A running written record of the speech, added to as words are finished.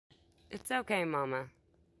It's okay, Mama.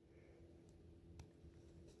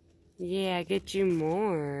 Yeah, get you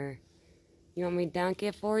more. You want me to dunk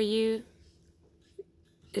it for you?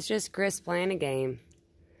 It's just Chris playing a game.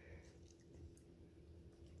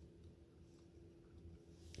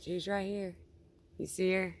 She's right here. You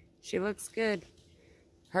see her? She looks good.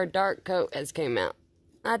 Her dark coat has came out.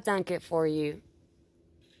 I'll dunk it for you.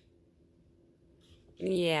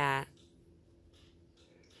 Yeah.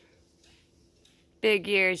 Big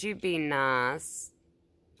Ears, you be nice.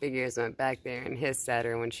 Big Ears went back there and hissed at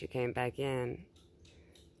her when she came back in.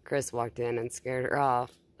 Chris walked in and scared her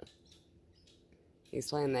off. He's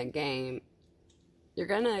playing that game. You're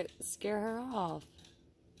gonna scare her off.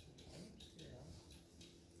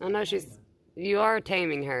 I know you are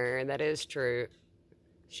taming her, that is true.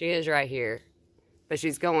 She is right here. But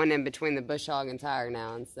she's going in between the bush hog and tire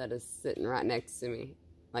now instead of sitting right next to me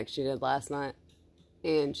like she did last night.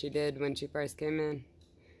 And she did when she first came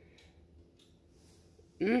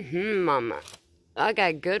in. Mama. I got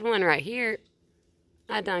a good one right here.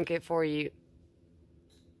 I dunk it for you.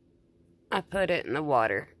 I put it in the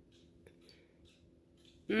water.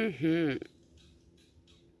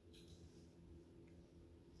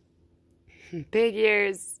 Big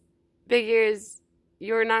Ears,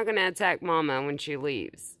 you're not going to attack Mama when she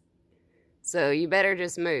leaves. So you better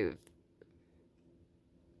just move.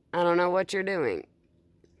 I don't know what you're doing.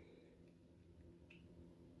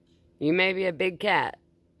 You may be a big cat,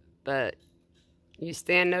 but you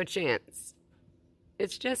stand no chance.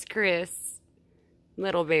 It's just Chris.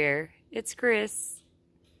 Little bear. It's Chris.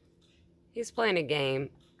 He's playing a game.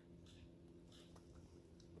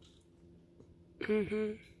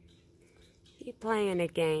 He's playing a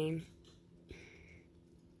game.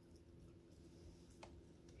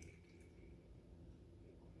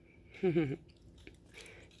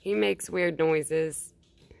 He makes weird noises.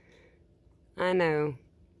 I know.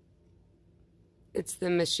 It's the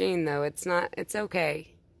machine, though. It's not. It's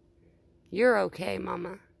okay. You're okay,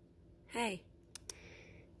 Mama. Hey.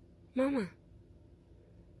 Mama.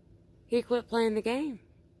 He quit playing the game.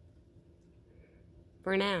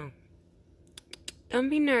 For now. Don't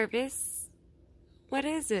be nervous. What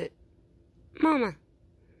is it? Mama.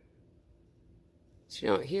 She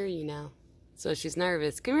don't hear you now. So she's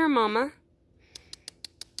nervous. Come here, Mama.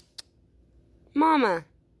 Mama.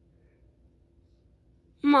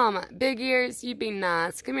 Mama. Big Ears, you be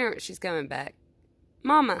nice. Come here. She's coming back.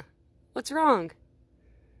 Mama. What's wrong?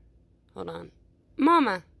 Hold on.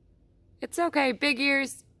 Mama. It's okay. Big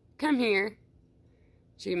Ears, come here.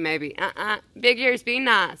 She maybe. Big Ears, be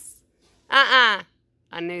nice. I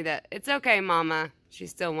knew that. It's okay, Mama.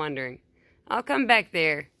 She's still wondering. I'll come back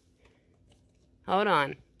there. Hold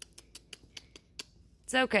on.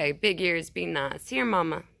 It's okay. Big Ears, be nice. Here,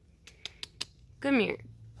 Mama. Come here.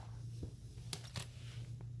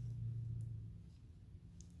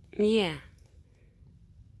 Yeah.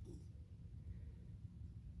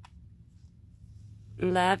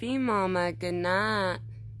 Love you, Mama. Good night.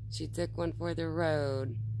 She took one for the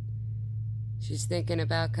road. She's thinking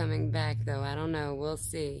about coming back, though. I don't know. We'll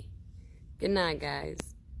see. Good night, guys.